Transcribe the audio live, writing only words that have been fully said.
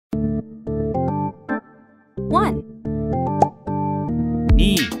1,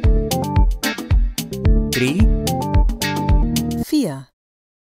 2 3 4.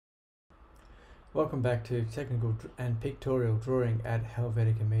 Welcome back to Technical and Pictorial Drawing at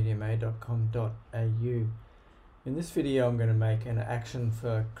helveticamediamade.com.au. In this video I'm going to make an action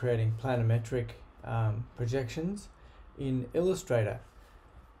for creating planometric projections in Illustrator.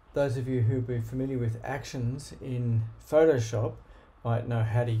 Those of you who be familiar with actions in Photoshop might know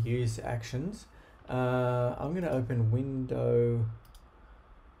how to use actions. I'm going to open Window,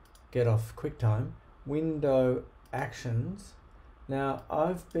 get off QuickTime, Window Actions. Now,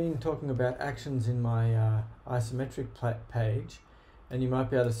 I've been talking about actions in my isometric page, and you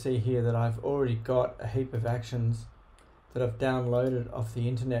might be able to see here that I've already got a heap of actions that I've downloaded off the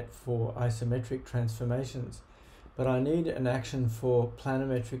internet for isometric transformations. But I need an action for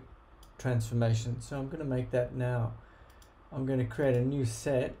planometric transformation, so I'm going to make that now. I'm going to create a new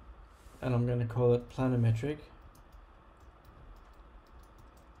set, and I'm going to call it Planometric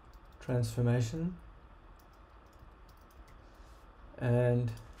Transformation.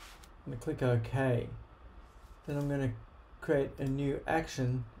 And I'm going to click OK. Then I'm going to create a new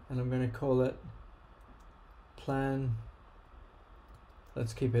action, and I'm going to call it Plan.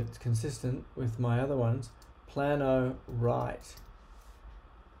 Let's keep it consistent with my other ones. Plano Right.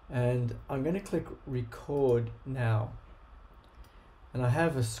 And I'm going to click Record now. And I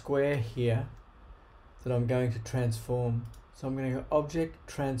have a square here that I'm going to transform. So I'm going to go Object,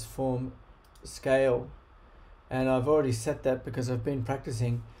 Transform, Scale. And I've already set that because I've been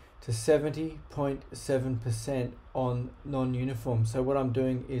practicing to 70.7% on non-uniform. So what I'm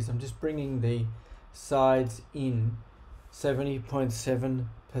doing is I'm just bringing the sides in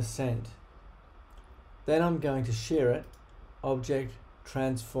 70.7%. Then I'm going to shear it, Object,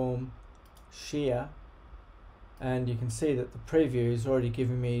 Transform, Shear. And you can see that the preview is already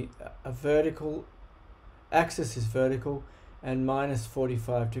giving me a vertical, axis is vertical, and minus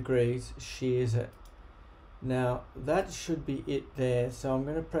 45 degrees shears it. Now that should be it there, so I'm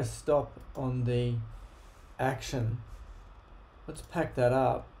going to press stop on the action. Let's pack that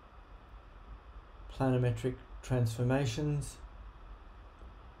up. Planometric transformations.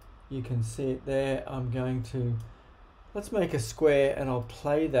 You can see it there. I'm going to, let's make a square and I'll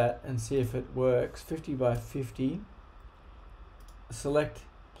play that and see if it works. 50 by 50. Select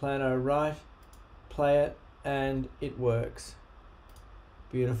Plano Right, play it, and it works.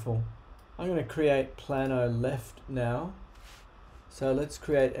 Beautiful. I'm going to create Plano Left now. So let's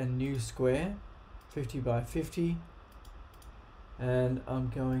create a new square, 50 by 50. And I'm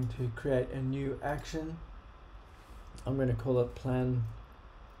going to create a new action. I'm going to call it Plano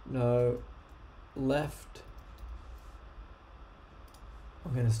Left.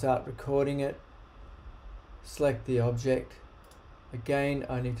 I'm going to start recording it. Select the object. Again,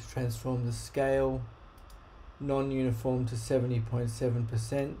 I need to transform the scale, non-uniform to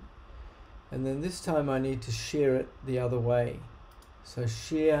 70.7%. And then this time I need to shear it the other way. So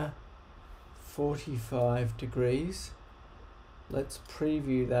shear 45 degrees. Let's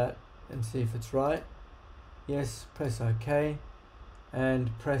preview that and see if it's right. Yes, press OK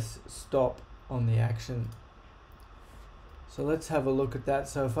and press stop on the action. So let's have a look at that.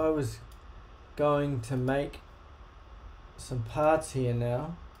 So if I was going to make some parts here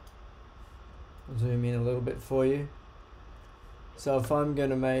now, I'll zoom in a little bit for you. So if I'm going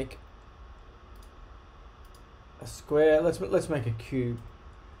to make a square, let's make a cube.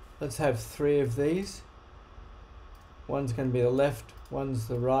 Let's have 3 of these. One's going to be the left, one's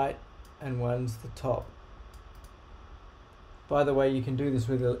the right, and one's the top. By the way, you can do this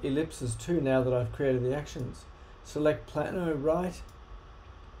with ellipses too now that I've created the actions. Select Plano Right.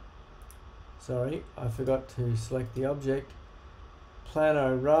 Sorry, I forgot to select the object.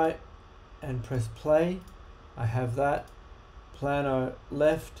 Plano Right and press play. I have that. Plano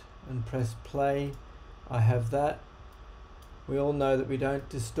Left and press play. I have that. We all know that we don't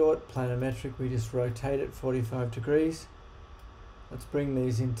distort planometric, we just rotate it 45 degrees. Let's bring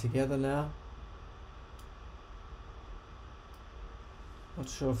these in together now. Not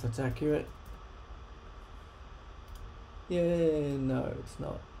sure if that's accurate. Yeah, no, it's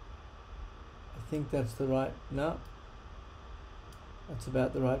not. I think that's the right, no. That's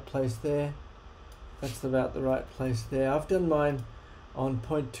about the right place there. That's about the right place there. I've done mine on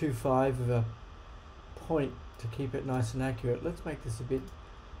 0.25 of a point to keep it nice and accurate. Let's make this a bit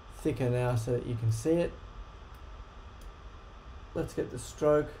thicker now so that you can see it. Let's get the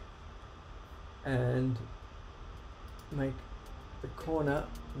stroke and make the corner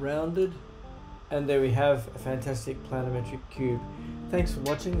rounded, and there we have a fantastic planometric cube. Thanks for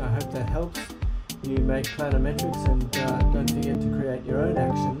watching. I hope that helps you make planometrics, and don't forget to create your own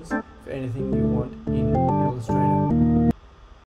actions for anything you